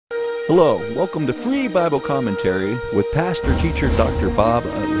Hello, welcome to Free Bible Commentary with Pastor Teacher Dr. Bob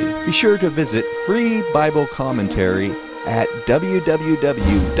Utley. Be sure to visit Free Bible Commentary at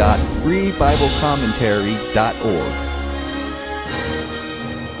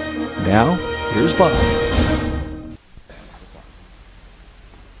www.freebiblecommentary.org. Now, here's Bob.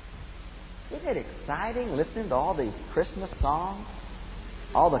 Isn't it exciting listening to all these Christmas songs?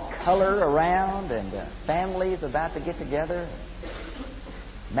 All the color around and families about to get together.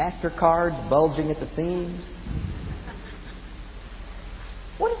 MasterCards bulging at the seams.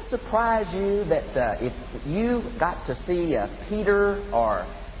 Would it surprise you that if you got to see Peter or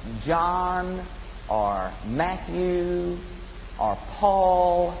John or Matthew or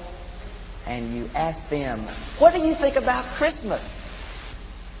Paul and you asked them, what do you think about Christmas?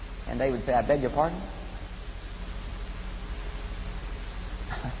 And they would say, I beg your pardon?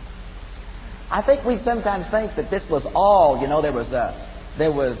 I think we sometimes think that this was all, there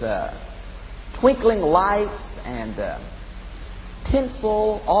was twinkling lights and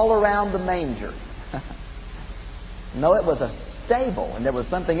tinsel all around the manger. No, it was a stable, and there was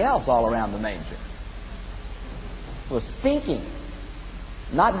something else all around the manger. It was stinking,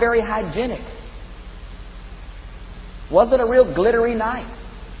 not very hygienic. Was it a real glittery night?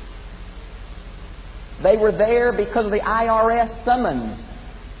 They were there because of the IRS summons.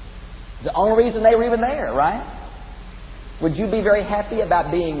 The only reason they were even there, right? Would you be very happy about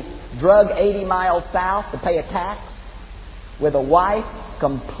being drugged 80 miles south to pay a tax with a wife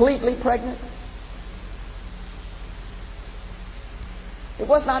completely pregnant? It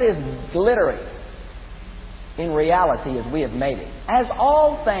was not as glittery in reality as we have made it. As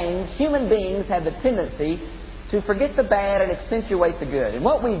all things, human beings have the tendency to forget the bad and accentuate the good. And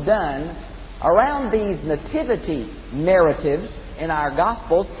what we've done around these nativity narratives in our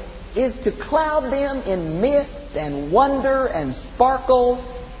Gospels is to cloud them in mist and wonder and sparkle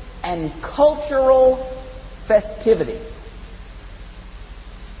and cultural festivity.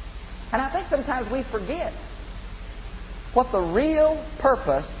 And I think sometimes we forget what the real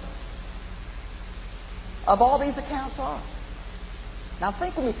purpose of all these accounts are. Now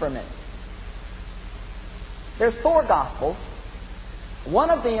think with me for a minute. There's 4 Gospels. One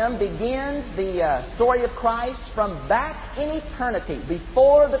of them begins the story of Christ from back in eternity,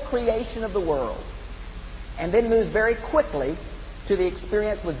 before the creation of the world, and then moves very quickly to the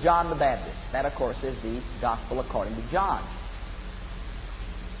experience with John the Baptist. That, of course, is the Gospel according to John.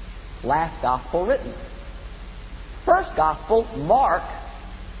 Last Gospel written. First Gospel, Mark,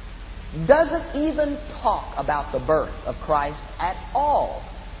 doesn't even talk about the birth of Christ at all,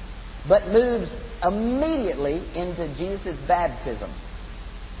 but moves immediately into Jesus' baptism.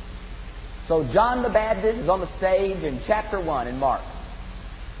 So John the Baptist is on the stage in chapter 1 in Mark.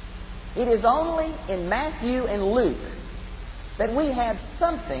 It is only in Matthew and Luke that we have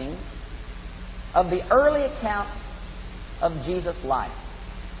something of the early accounts of Jesus' life.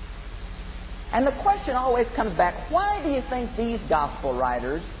 And the question always comes back, why do you think these gospel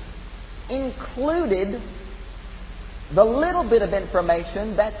writers included the little bit of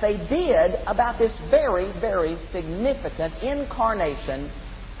information that they did about this very, very significant incarnation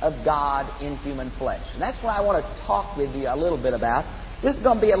of God in human flesh? And that's what I want to talk with you a little bit about. This is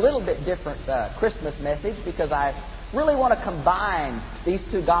going to be a little bit different Christmas message, because I really want to combine these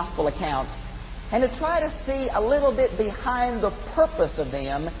 2 gospel accounts and to try to see a little bit behind the purpose of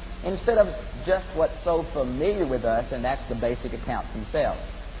them instead of just what's so familiar with us, and that's the basic accounts themselves.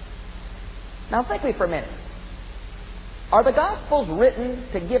 Now think with me for a minute. Are the Gospels written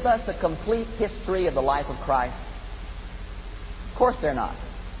to give us a complete history of the life of Christ? Of course they're not.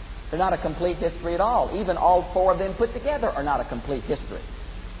 They're not a complete history at all. Even all 4 of them put together are not a complete history.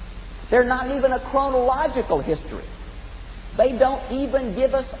 They're not even a chronological history. They don't even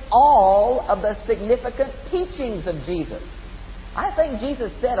give us all of the significant teachings of Jesus. I think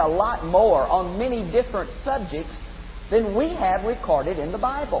Jesus said a lot more on many different subjects than we have recorded in the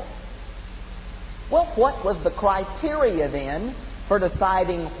Bible. Well, what was the criteria then for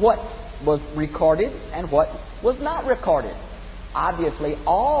deciding what was recorded and what was not recorded? Obviously,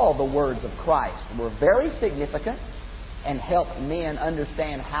 all the words of Christ were very significant and helped men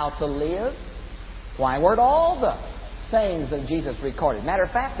understand how to live. Why weren't all the sayings of Jesus recorded? Matter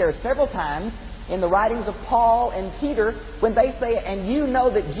of fact, there are several times in the writings of Paul and Peter when they say, and you know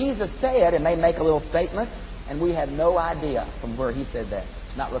that Jesus said, and they make a little statement, and we have no idea from where he said that.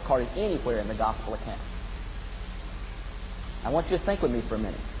 It's not recorded anywhere in the gospel account. I want you to think with me for a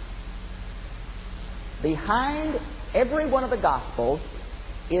minute. Behind every one of the Gospels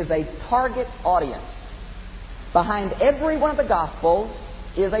is a target audience. Behind every one of the Gospels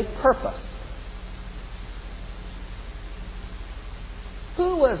is a purpose.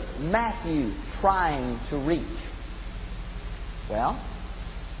 who was Matthew trying to reach? Well,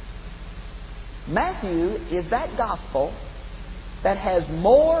 Matthew is that gospel that has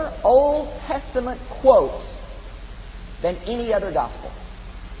more Old Testament quotes than any other gospel.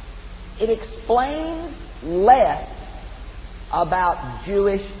 It explains less about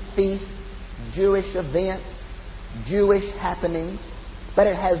Jewish feasts, Jewish events, Jewish happenings, but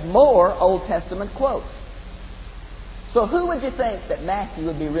it has more Old Testament quotes. So who would you think that Matthew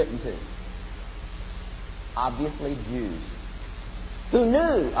would be written to? Obviously Jews, who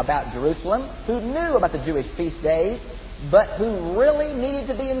knew about Jerusalem, who knew about the Jewish feast days, but who really needed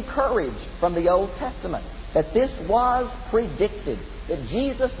to be encouraged from the Old Testament that this was predicted, that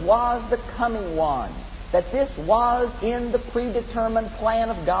Jesus was the coming one, that this was in the predetermined plan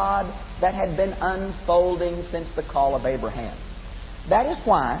of God that had been unfolding since the call of Abraham. That is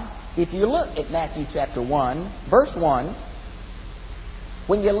why, if you look at Matthew chapter 1, verse 1,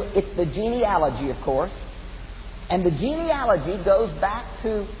 it's the genealogy, of course, and the genealogy goes back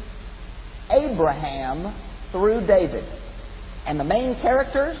to Abraham through David. And the main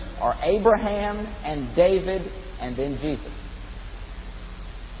characters are Abraham and David and then Jesus.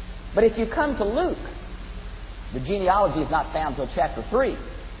 But if you come to Luke, the genealogy is not found until chapter 3.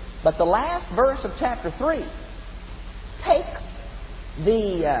 But the last verse of chapter 3 takes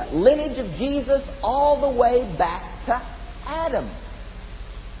the lineage of Jesus all the way back to Adam.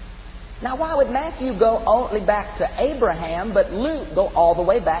 Now, why would Matthew go only back to Abraham, but Luke go all the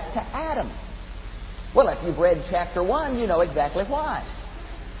way back to Adam? Well, if you've read chapter 1, you know exactly why.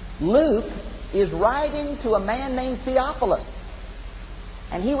 Luke is writing to a man named Theophilus.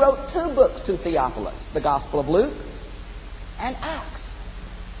 And he wrote 2 books to Theophilus, the Gospel of Luke and Acts.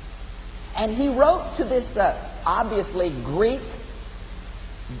 And he wrote to this obviously Greek,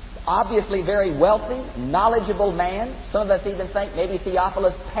 obviously very wealthy, knowledgeable man. Some of us even think maybe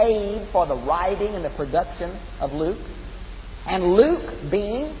Theophilus paid for the writing and the production of Luke. And Luke,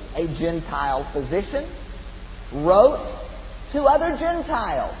 being a Gentile physician, wrote to other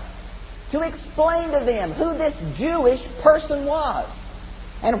Gentiles to explain to them who this Jewish person was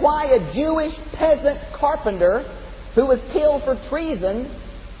and why a Jewish peasant carpenter who was killed for treason,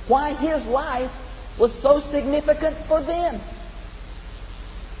 why his life was so significant for them.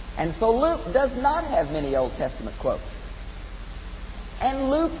 And so Luke does not have many Old Testament quotes. And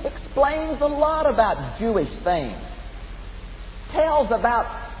Luke explains a lot about Jewish things. Tells about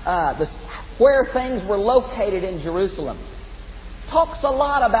where things were located in Jerusalem. Talks a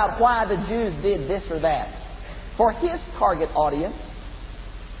lot about why the Jews did this or that. For his target audience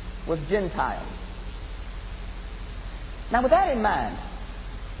was Gentiles. Now, with that in mind,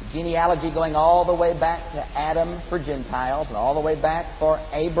 the genealogy going all the way back to Adam for Gentiles and all the way back for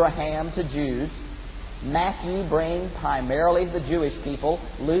Abraham to Jews, Matthew being primarily to the Jewish people,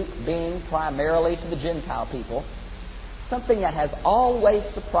 Luke being primarily to the Gentile people, something that has always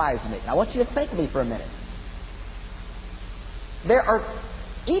surprised me. Now, I want you to think of me for a minute.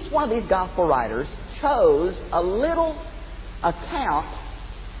 Each one of these gospel writers chose a little account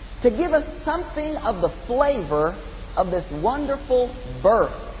to give us something of the flavor of this wonderful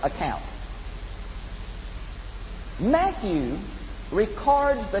birth account. Matthew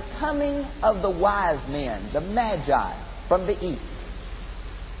records the coming of the wise men, the Magi, from the east.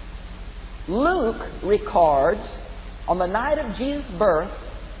 Luke records, on the night of Jesus' birth,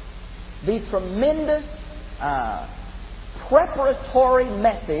 the tremendous preparatory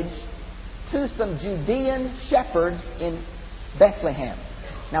message to some Judean shepherds in Bethlehem.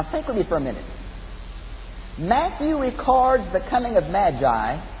 Now think with me for a minute. Matthew records the coming of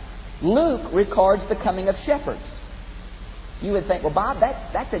Magi. Luke records the coming of shepherds. You would think, well, Bob,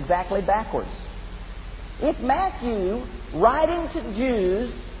 that's exactly backwards. If Matthew, writing to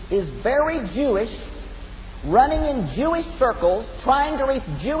Jews, is very Jewish, running in Jewish circles, trying to reach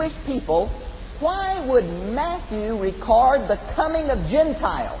Jewish people, why would Matthew record the coming of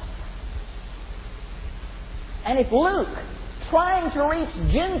Gentiles? And if Luke, trying to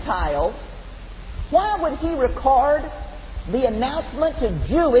reach Gentiles, why would he record the announcement to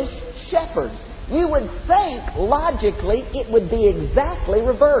Jewish shepherds? You would think, logically, it would be exactly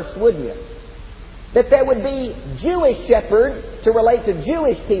reversed, wouldn't you? That there would be Jewish shepherds to relate to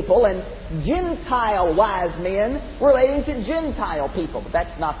Jewish people and Gentile wise men relating to Gentile people. But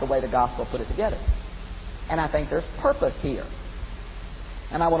that's not the way the Gospel put it together. And I think there's purpose here.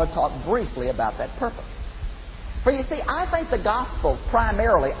 And I want to talk briefly about that purpose. For you see, I think the Gospels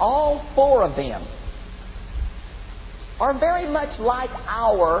primarily, all 4 of them, are very much like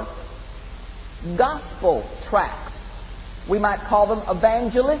our gospel tracts. We might call them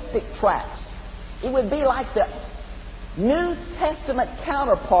evangelistic tracts. It would be like the New Testament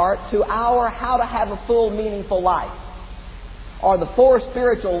counterpart to our How to Have a Full, Meaningful Life, or the Four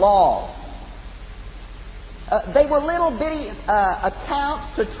Spiritual Laws. They were little bitty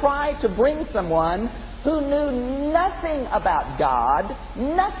accounts to try to bring someone who knew nothing about God,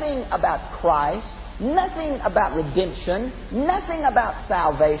 nothing about Christ, nothing about redemption, nothing about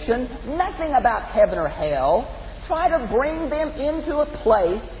salvation, nothing about heaven or hell, try to bring them into a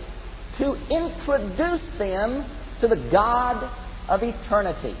place to introduce them to the God of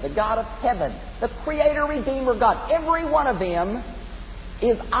eternity, the God of heaven, the Creator, Redeemer God. Every one of them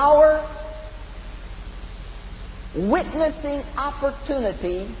is our witnessing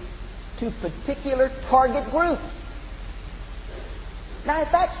opportunity to particular target groups. Now, if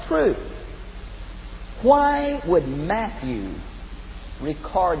that's true, why would Matthew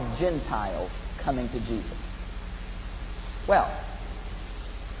record Gentiles coming to Jesus? Well,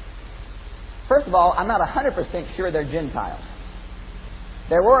 first of all, I'm not 100% sure they're Gentiles.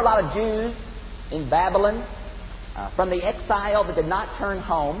 There were a lot of Jews in Babylon from the exile that did not turn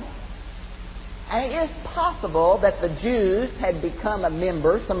home. And it is possible that the Jews had become a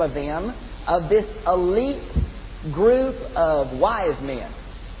member, some of them, of this elite group of wise men.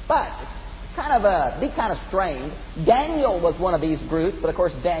 But be kind of strange. Daniel was one of these groups, but of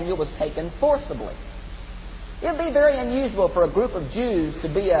course Daniel was taken forcibly. It would be very unusual for a group of Jews to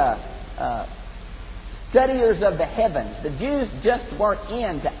be studiers of the heavens. The Jews just weren't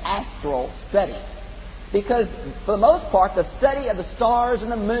into astral study, because for the most part the study of the stars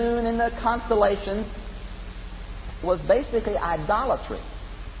and the moon and the constellations was basically idolatry.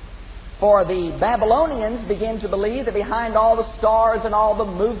 For the Babylonians began to believe that behind all the stars and all the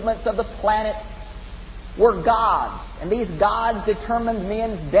movements of the planets were gods, and these gods determined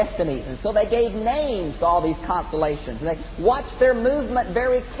men's destinies, and so they gave names to all these constellations, and they watched their movement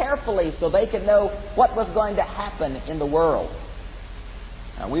very carefully so they could know what was going to happen in the world.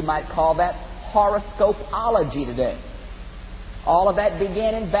 Now, we might call that horoscopeology today. All of that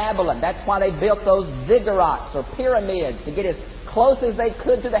began in Babylon. That's why they built those ziggurats or pyramids, to get as close as they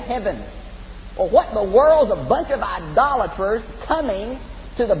could to the heavens. Well, what in the world's a bunch of idolaters coming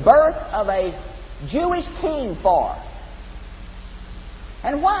to the birth of a Jewish king for?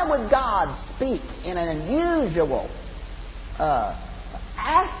 And why would God speak in an unusual,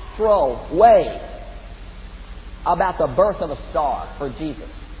 astral way about the birth of a star for Jesus?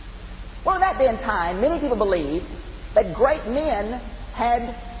 Well, in that day and time, many people believed that great men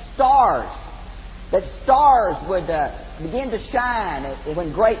had stars, that stars would begin to shine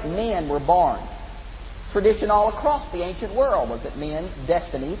when great men were born. Tradition all across the ancient world was that men's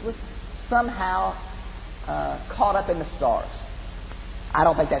destinies was somehow caught up in the stars. I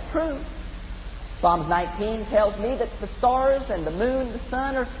don't think that's true. Psalms 19 tells me that the stars and the moon and the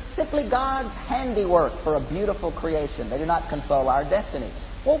sun are simply God's handiwork for a beautiful creation. They do not control our destiny.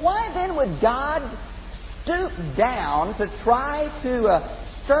 Well, why then would God stoop down to try to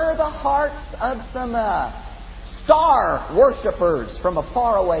stir the hearts of some star worshippers from a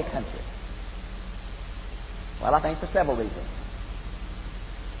faraway country? Well, I think for several reasons.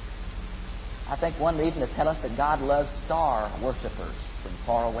 I think one reason is to tell us that God loves star worshippers from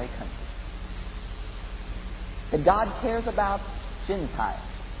faraway countries. That God cares about Gentiles.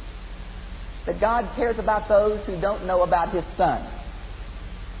 That God cares about those who don't know about His Son.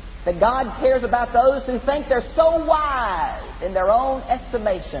 That God cares about those who think they're so wise in their own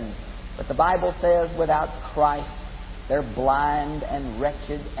estimation. But the Bible says without Christ, they're blind and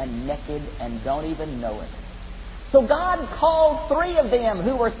wretched and naked and don't even know it. So God called 3 of them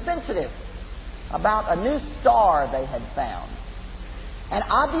who were sensitive about a new star they had found. And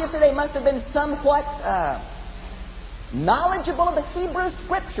obviously they must have been somewhat knowledgeable of the Hebrew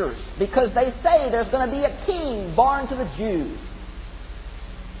Scriptures, because they say there's going to be a king born to the Jews.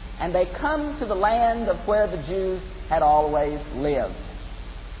 And they come to the land of where the Jews had always lived.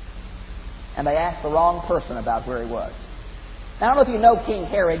 And they asked the wrong person about where he was. Now, I don't know if you know King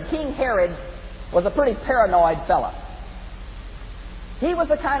Herod. King Herod was a pretty paranoid fella. He was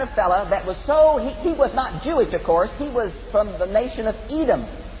the kind of fella that was he was not Jewish, of course. He was from the nation of Edom.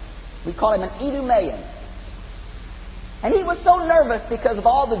 We call him an Edomaean. And he was so nervous because of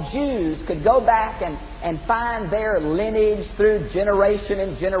all the Jews could go back and find their lineage through generation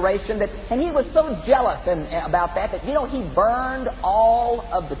and generation. And he was so jealous about that he burned all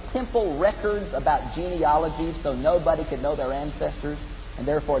of the temple records about genealogies so nobody could know their ancestors, and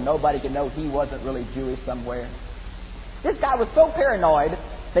therefore nobody could know he wasn't really Jewish somewhere. This guy was so paranoid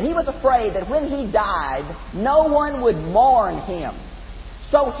that he was afraid that when he died, no one would mourn him.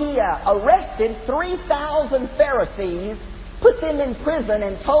 So he arrested 3,000 Pharisees, put them in prison,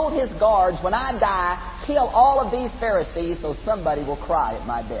 and told his guards, when I die, kill all of these Pharisees so somebody will cry at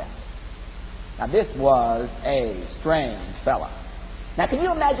my death. Now this was a strange fella. Now can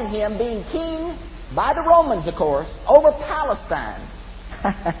you imagine him being king by the Romans, of course, over Palestine?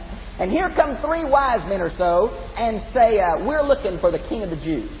 And here come 3 wise men or so and say, we're looking for the king of the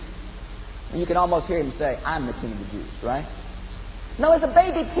Jews. And you can almost hear him say, I'm the king of the Jews, right? No, there's a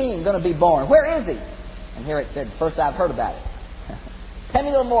baby king going to be born. Where is he? And here it said, first I've heard about it. Tell me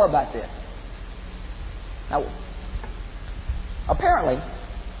a little more about this. Now, apparently,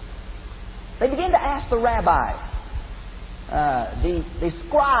 they began to ask the rabbis, the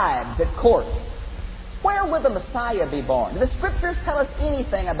scribes at court, where will the Messiah be born? Do the Scriptures tell us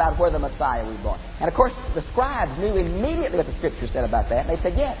anything about where the Messiah will be born? And of course, the scribes knew immediately what the Scripture said about that. And they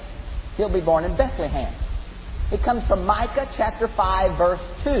said, yes, he'll be born in Bethlehem. It comes from Micah chapter 5, verse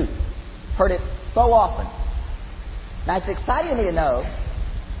 2. Heard it so often. Now, it's exciting to me to know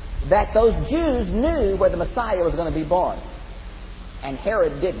that those Jews knew where the Messiah was going to be born. And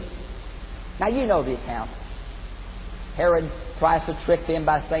Herod didn't. Now, you know the account. Herod tries to trick them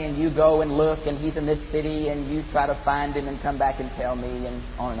by saying, you go and look, and he's in this city, and you try to find him and come back and tell me, and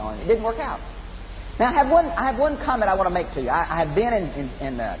on and on. It didn't work out. Now, I have one comment I want to make to you. I have been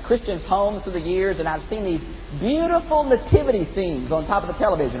in Christians' homes through the years, and I've seen these beautiful nativity scenes on top of the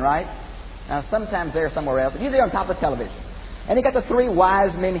television, right? Now, sometimes they're somewhere else, but usually on top of the television. And you got the 3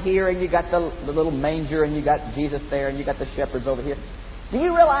 wise men here, and you got the little manger, and you got Jesus there, and you got the shepherds over here. Do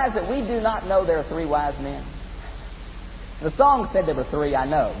you realize that we do not know there are 3 wise men? The song said there were 3, I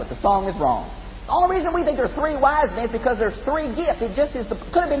know, but the song is wrong. The only reason we think there are 3 wise men is because there's 3 gifts. It just is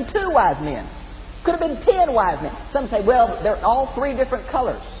could have been 2 wise men. Could have been 10 wise men. Some say, well, they're all 3 different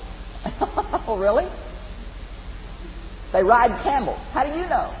colors. Oh, really? They ride camels. How do you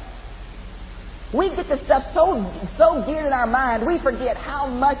know? We get this stuff so geared in our mind, we forget how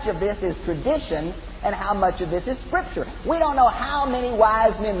much of this is tradition and how much of this is Scripture. We don't know how many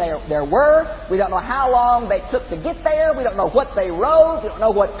wise men there were. We don't know how long they took to get there. We don't know what they rode. We don't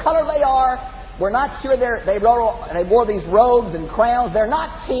know what color they are. We're not sure they wore these robes and crowns. They're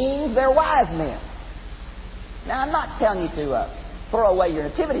not kings. They're wise men. Now, I'm not telling you to throw away your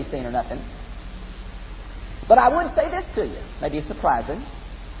nativity scene or nothing. But I would say this to you. Maybe it's surprising.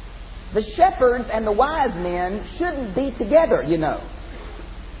 The shepherds and the wise men shouldn't be together, you know.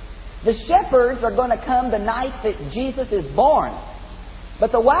 The shepherds are going to come the night that Jesus is born.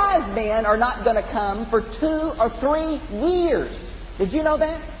 But the wise men are not going to come for 2 or 3 years. Did you know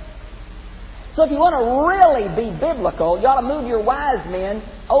that? So if you want to really be biblical, you ought to move your wise men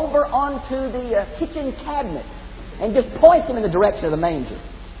over onto the kitchen cabinet and just point them in the direction of the manger.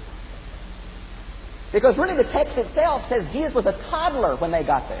 Because really the text itself says Jesus was a toddler when they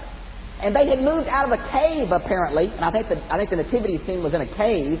got there. And they had moved out of a cave, apparently. And I think the nativity scene was in a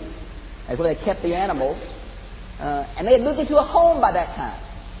cave. That's where they kept the animals. And they had moved into a home by that time.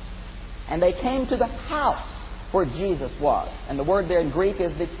 And they came to the house where Jesus was. And the word there in Greek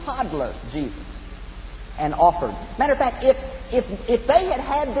is the toddler Jesus. And offered. Matter of fact, if they had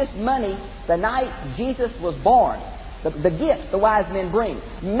had this money the night Jesus was born, the gifts the wise men bring,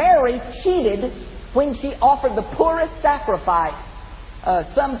 Mary cheated when she offered the poorest sacrifice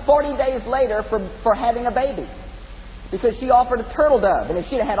some 40 days later for having a baby. Because she offered a turtle dove. And if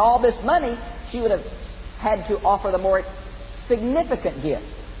she'd had all this money, she would have had to offer the more significant gift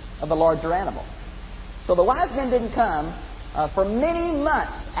of a larger animal. So the wise men didn't come for many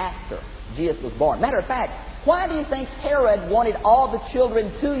months after Jesus was born. Matter of fact, why do you think Herod wanted all the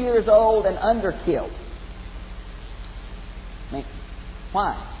children 2 years old and under killed? I mean,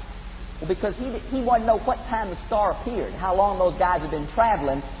 why? Well, because he wanted to know what time the star appeared, how long those guys had been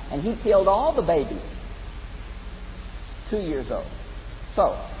traveling, and he killed all the babies 2 years old.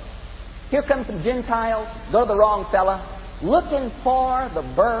 So, here come some Gentiles, go to the wrong fella, looking for the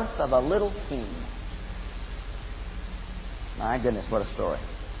birth of a little king. My goodness, what a story.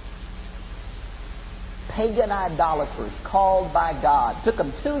 Pagan idolaters called by God. Took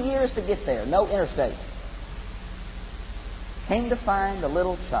them 2 years to get there, no interstate. Came to find a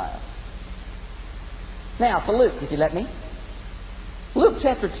little child. Now, to Luke, if you let me. Luke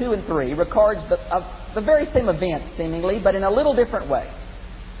chapter 2 and 3 records the very same event, seemingly, but in a little different way.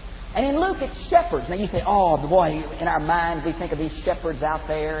 And in Luke, it's shepherds. Now you say, oh, boy, in our minds we think of these shepherds out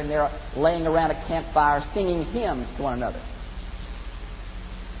there, and they're laying around a campfire singing hymns to one another.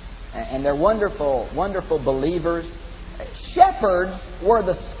 And they're wonderful, wonderful believers. Shepherds were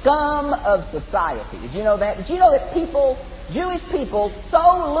the scum of society. Did you know that? Did you know that Jewish people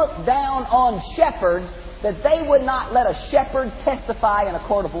so looked down on shepherds that they would not let a shepherd testify in a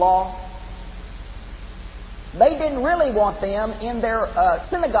court of law? They didn't really want them in their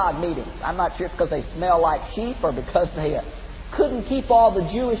synagogue meetings. I'm not sure if because they smell like sheep or because they couldn't keep all the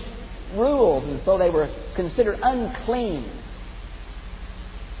Jewish rules, and so they were considered unclean.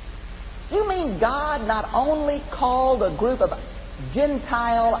 You mean God not only called a group of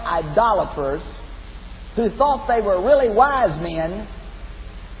Gentile idolaters who thought they were really wise men,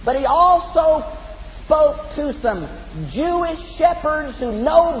 but He also spoke to some Jewish shepherds who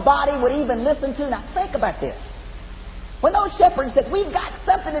nobody would even listen to. Now think about this. When those shepherds said, "We've got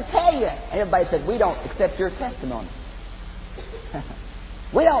something to tell you," and everybody said, "We don't accept your testimony."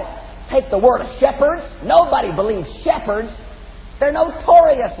 We don't take the word of shepherds. Nobody believes shepherds. They're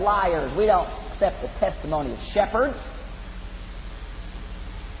notorious liars. We don't accept the testimony of shepherds.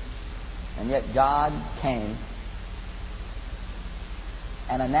 And yet God came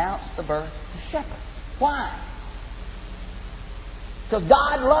and announced the birth to shepherds. Why? Because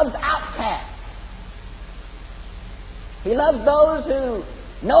God loves outcasts. He loves those who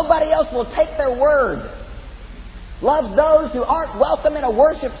nobody else will take their word. Loves those who aren't welcome in a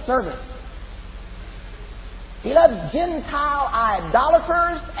worship service. He loves Gentile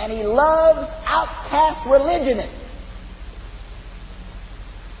idolaters, and He loves outcast religionists.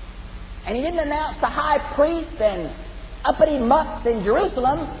 And He didn't announce the high priest and uppity mucks in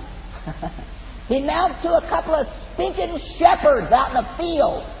Jerusalem. He announced to a couple of stinking shepherds out in the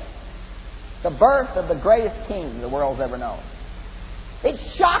field the birth of the greatest king the world's ever known. It's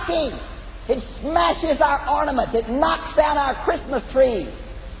shocking. It smashes our ornaments. It knocks down our Christmas trees.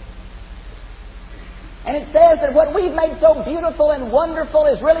 And it says that what we've made so beautiful and wonderful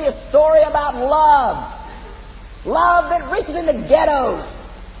is really a story about love. Love that reaches into ghettos,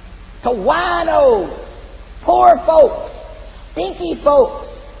 to winos, poor folks, stinky folks,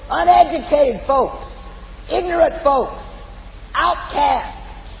 uneducated folks, ignorant folks, outcasts,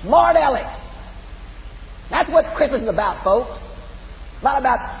 smart alecks. That's what Christmas is about, folks. It's not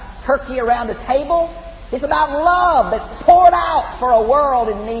about turkey around the table. It's about love that's poured out for a world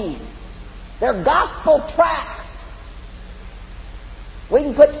in need. They're gospel tracts. We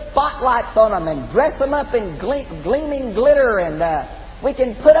can put spotlights on them and dress them up in gleaming glitter, and we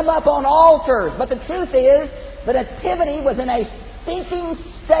can put them up on altars. But the truth is, the nativity was in a stinking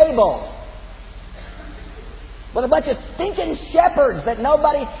stable with a bunch of stinking shepherds that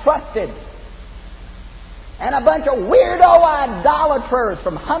nobody trusted, and a bunch of weirdo idolaters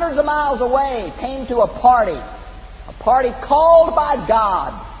from hundreds of miles away came to a party called by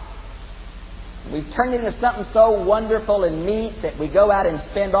God. We've turned it into something so wonderful and neat that we go out and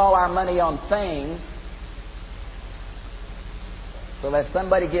spend all our money on things, so that if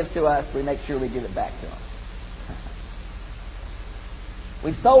somebody gives to us, we make sure we give it back to them.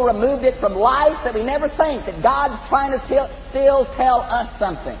 We've so removed it from life that we never think that God's trying to still tell us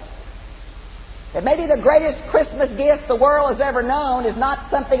something. That maybe the greatest Christmas gift the world has ever known is not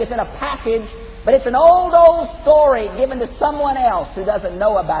something that's in a package, but it's an old story given to someone else who doesn't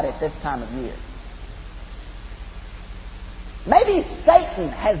know about it this time of year. Maybe Satan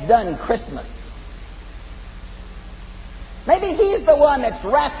has done Christmas. Maybe he's the one that's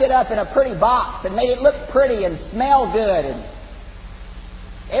wrapped it up in a pretty box and made it look pretty and smell good, and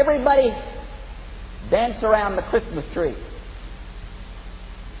everybody dance around the Christmas tree.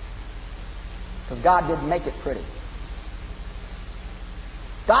 Because God didn't make it pretty.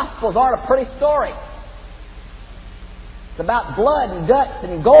 Gospels aren't a pretty story. It's about blood and guts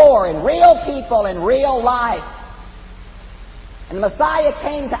and gore and real people and real life. And the Messiah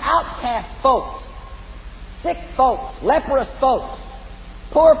came to outcast folks, sick folks, leprous folks,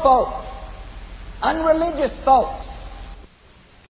 poor folks, unreligious folks,